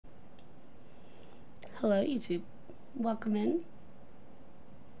Hello YouTube, welcome in.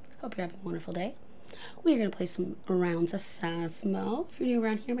 Hope you're having a wonderful day. We are going to play some rounds of Phasmo. If you're new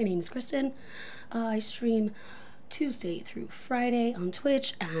around here, my name is Kristen. I stream Tuesday through Friday on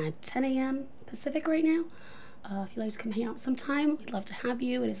Twitch at 10 a.m. Pacific right now. If you'd like to come hang out sometime, we'd love to have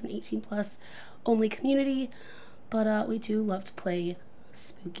you. It is an 18+ only community, but we do love to play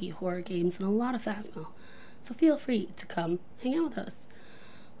spooky horror games and a lot of Phasmo. So feel free to come hang out with us.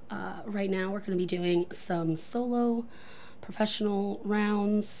 Right now we're going to be doing some solo professional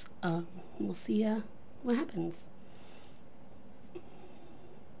rounds. We'll see what happens.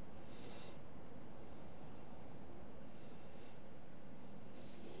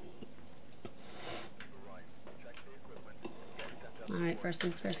 Alright, first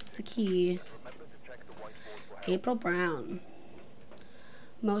things first is the key. April Brown.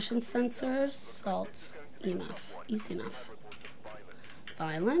 Motion sensor, salt, EMF. Easy enough.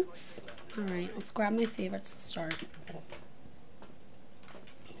 Violence. Alright, let's grab my favorites to start.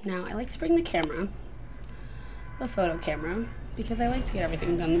 Now, I like to bring the camera, the photo camera, because I like to get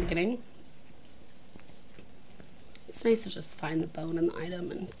everything done in the beginning. It's nice to just find the bone in the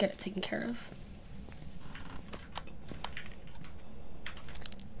item and get it taken care of.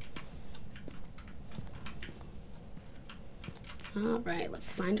 Alright,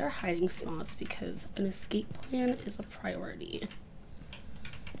 let's find our hiding spots because an escape plan is a priority.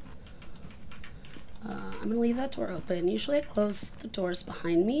 I'm going to leave that door open. Usually I close the doors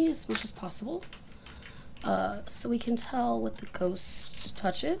behind me as much as possible so we can tell what the ghost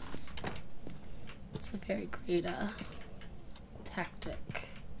touches. It's a very great tactic.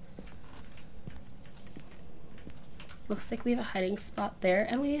 Looks like we have a hiding spot there,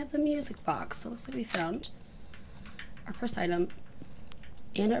 and we have the music box. So it looks like we found our first item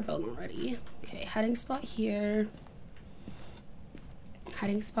and our bone already. Okay, hiding spot here.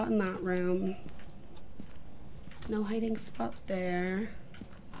 Hiding spot in that room. No hiding spot there.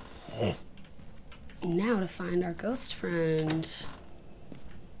 Now to find our ghost friend.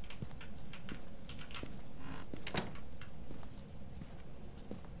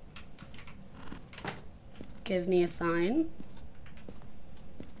 Give me a sign.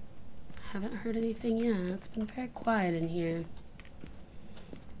 Haven't heard anything yet. It's been very quiet in here.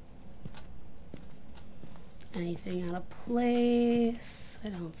 Anything out of place? I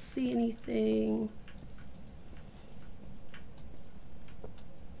don't see anything.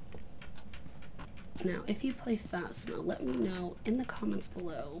 Now, if you play Phasmo, let me know in the comments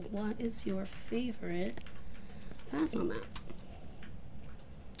below what is your favorite Phasmo map.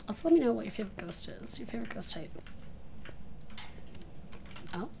 Also, let me know what your favorite ghost is, your favorite ghost type.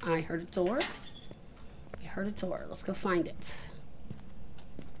 Oh, I heard a door. We heard a door. Let's go find it.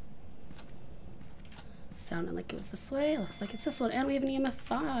 Sounded like it was this way. Looks like it's this one. And we have an EMF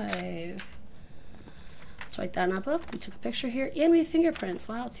 5. Let's write that in our book. We took a picture here, and we have fingerprints.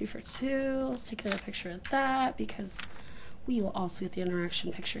 Wow, 2 for 2. Let's take another picture of that because we will also get the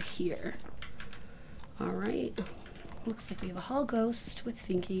interaction picture here. Alright. Looks like we have a hall ghost with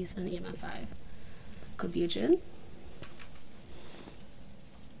finkies and an EMF 5. Could be a djinn.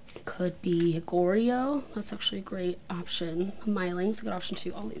 Could be a Goryo. That's actually a great option. Myling's a good option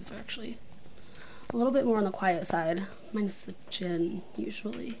too. All these are actually a little bit more on the quiet side, minus the djinn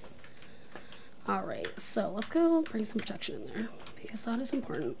usually. Alright, so let's go bring some protection in there because that is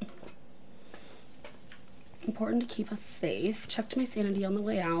important. Important to keep us safe. Checked my sanity on the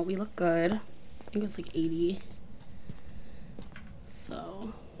way out. We look good. I think it was like 80.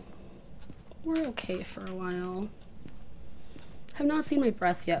 So we're okay for a while. Have not seen my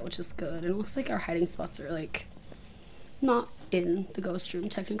breath yet, which is good. And it looks like our hiding spots are like not in the ghost room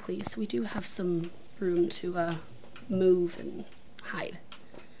technically, so we do have some room to move and hide.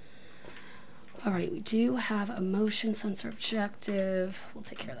 Alright, we do have a motion sensor objective. We'll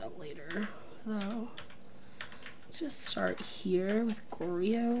take care of that later, though. Let's just start here with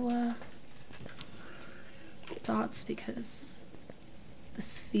Goryo dots because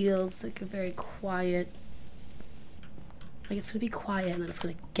this feels like a very quiet, like it's gonna be quiet and then it's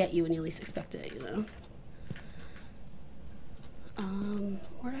gonna get you when you least expect it, you know?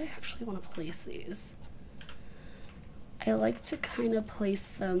 Where do I actually want to place these? I like to kind of place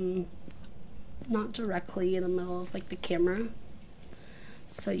them not directly in the middle of like the camera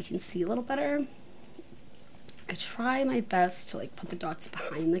so you can see a little better. I try my best to like put the dots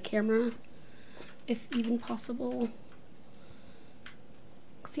behind the camera if even possible.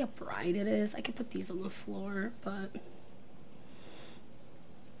 See how bright it is? I could put these on the floor, but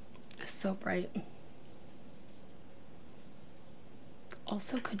it's so bright.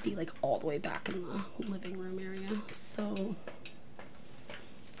 Also could be like all the way back in the living room area, so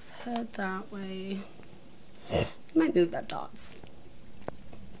let's head that way. Might move that dots.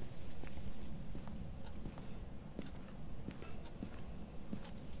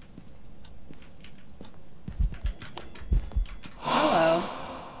 Hello.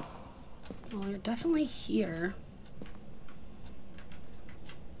 Well, you're definitely here.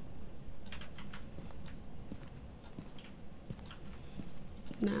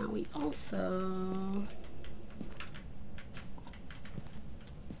 Now we also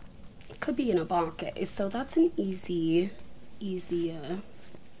could be in a bake, so that's an easy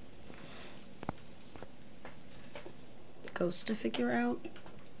ghost to figure out,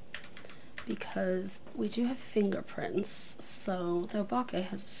 because we do have fingerprints. So the bake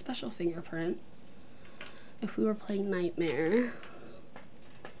has a special fingerprint. If we were playing Nightmare,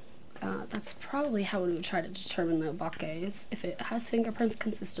 that's probably how we would try to determine the bakes, if it has fingerprints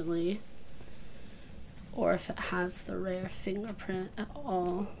consistently, or if it has the rare fingerprint at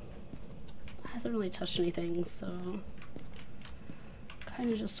all. It hasn't really touched anything, so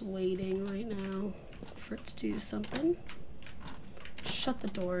kind of just waiting right now for it to do something. Shut the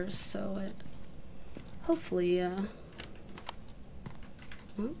doors so it hopefully oh,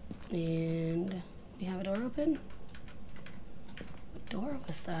 and we have a door open. What door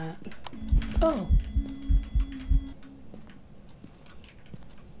was that? Oh,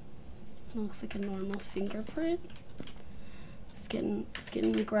 looks like a normal fingerprint. It's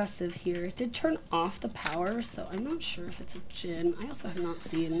getting aggressive here. It did turn off the power, so I'm not sure if it's a djinn. I also have not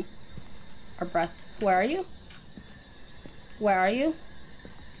seen our breath. Where are you? Where are you?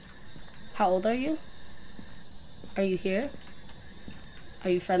 How old are you? Are you here? Are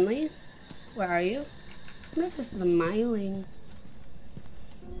you friendly? Where are you? I wonder if this is a Myling.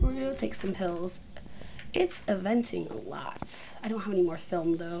 We're gonna go take some pills. It's eventing a lot. I don't have any more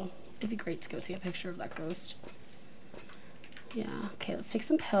film though. It'd be great to go take a picture of that ghost. Yeah, okay, let's take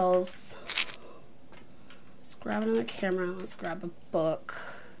some pills. Let's grab another camera. Let's grab a book.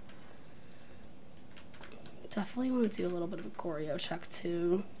 Definitely want to do a little bit of a choreo check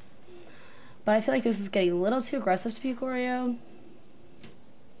too. But I feel like this is getting a little too aggressive to be a choreo.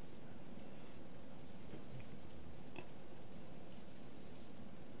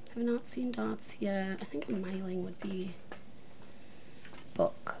 Have not seen dots yet. I think a Myling would be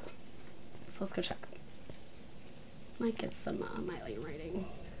book. So let's go check. Might get some Myling writing.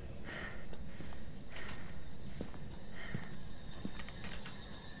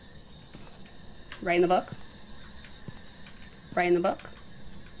 Right in the book. Right in the book.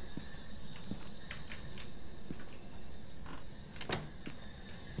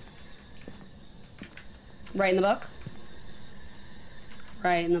 Right in the book.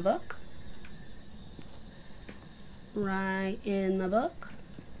 Right in the book. Right in the book.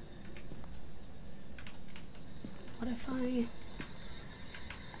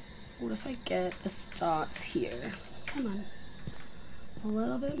 What if I get the dots here? Come on. A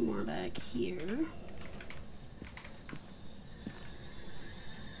little bit more back here.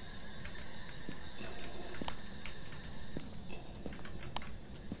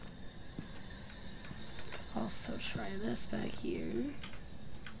 Also try this back here.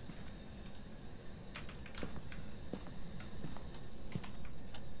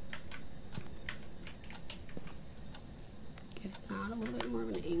 Give that a little bit more of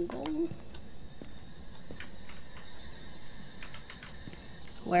an angle.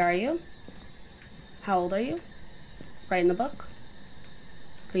 Where are you? How old are you? Right in the book.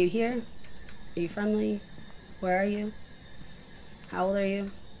 Are you here? Are you friendly? Where are you? How old are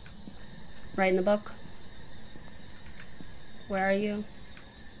you? Right in the book. Where are you?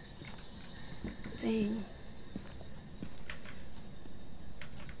 Dang.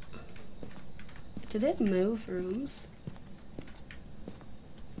 Did it move rooms?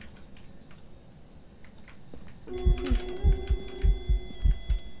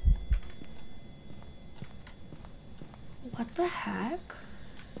 What the heck?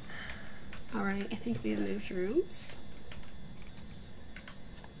 Alright, I think we have moved rooms.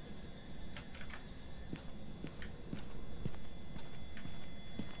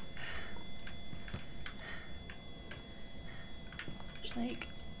 Like,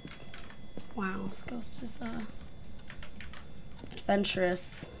 wow, this ghost is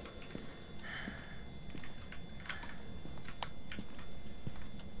adventurous.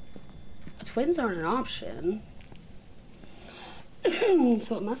 Twins aren't an option.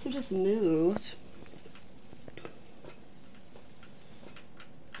 So it must have just moved.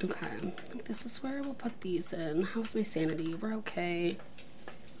 Okay, this is where we'll put these in. How's my sanity? We're okay.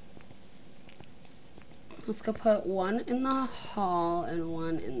 Let's go put one in the hall and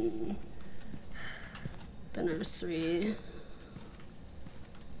one in the nursery.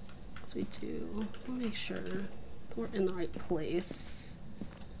 As we do, we'll make sure we're in the right place.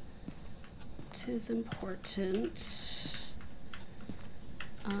 It is important.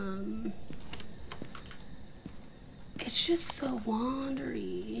 It's just so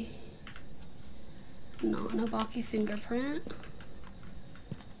wandery. Not an Obake fingerprint.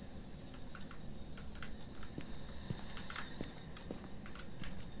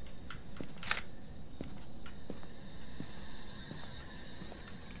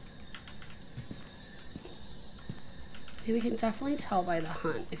 We can definitely tell by the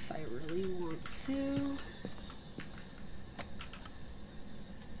hunt if I really want to.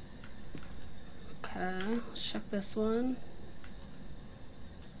 Okay, let's check this one.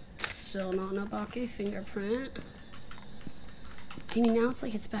 Still not an Obake fingerprint. I mean, now it's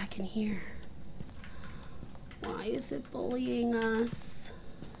like it's back in here. Why is it bullying us?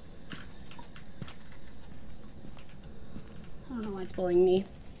 I don't know why it's bullying me.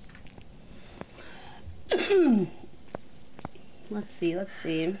 Let's see, let's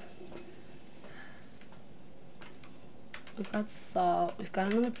see. We've got salt. We've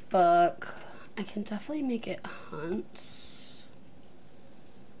got another book. I can definitely make it hunt.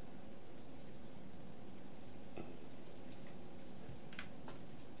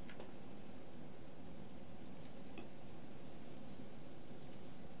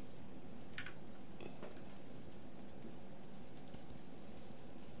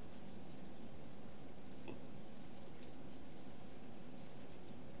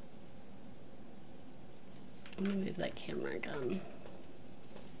 I'm gonna move that camera again.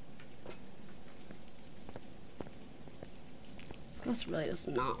 This ghost really does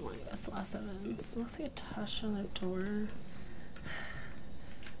not want to give us last evidence. It looks like a touch on their door.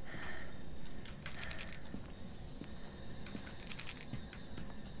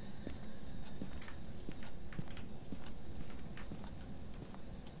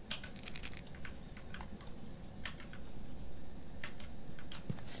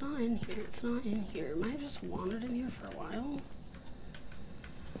 It's not in here. It's not in here. Might have just wandered in here for a while.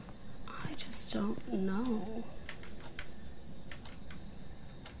 I just don't know.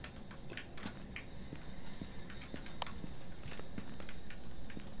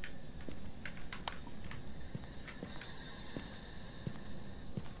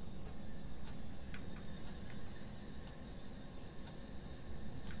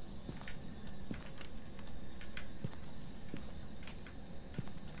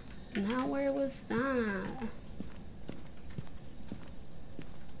 Now where was that?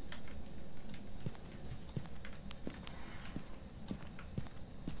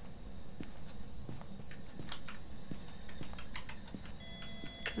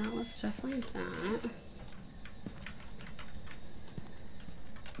 That was definitely that.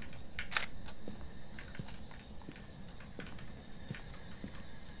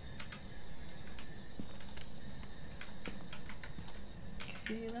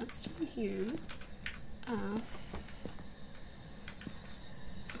 Okay, that's down here.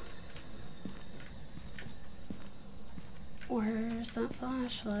 Where's that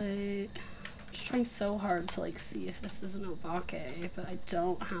flashlight? I'm just trying so hard to like see if this is an Obake, but I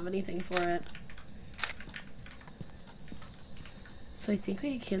don't have anything for it. So I think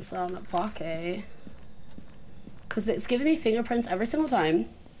we can cancel out an Obake, because it's giving me fingerprints every single time,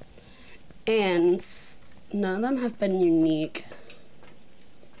 and none of them have been unique.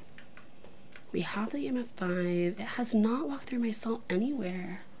 We have the EMF5. It has not walked through my salt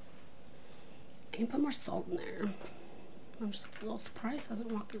anywhere. I can put more salt in there. I'm just a little surprised it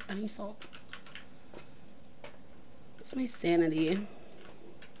hasn't walked through any salt. It's my sanity.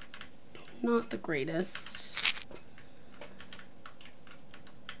 Not the greatest.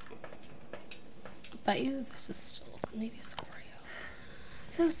 I bet you this is still, maybe it's Goryo.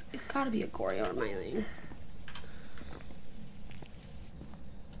 I feel it's gotta be a Goryo or Myling.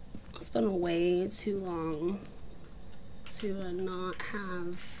 It's been way too long to not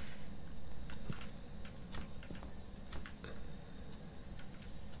have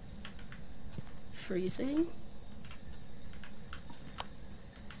freezing.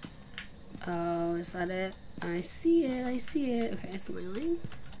 Oh, is that it? I see it, I see it. Okay, smiling.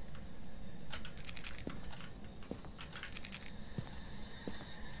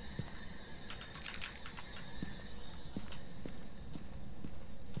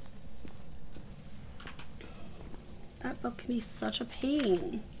 That book can be such a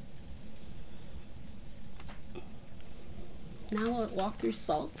pain. Now will it walk through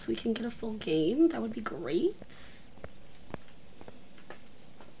salt so we can get a full game? That would be great.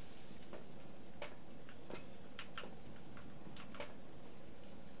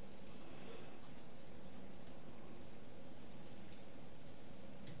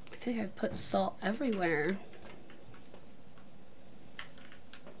 I think I've put salt everywhere.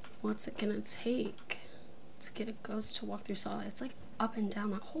 What's it gonna take to get a ghost to walk through salt? It's like up and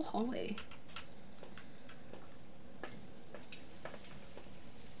down that whole hallway.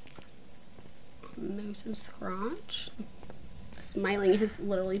 Moved into the garage. This Myling has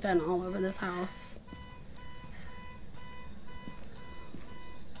literally been all over this house.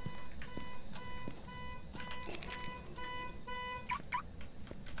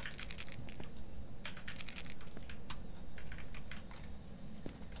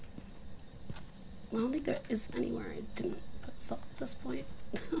 I don't think there is anywhere I didn't put salt at this point.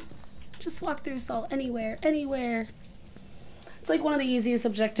 Just walk through salt anywhere, anywhere. It's like one of the easiest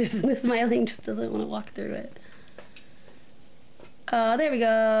objectives, and this Myling just doesn't want to walk through it. There we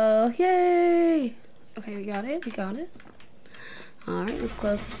go. Yay! Okay, we got it. We got it. Alright, let's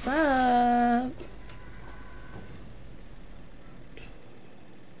close this up.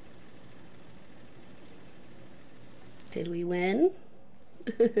 Did we win?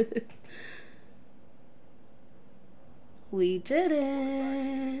 We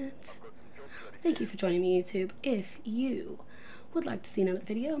didn't. Thank you for joining me, YouTube. If you would like to see another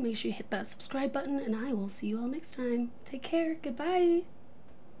video, make sure you hit that subscribe button, and I will see you all next time. Take care. Goodbye.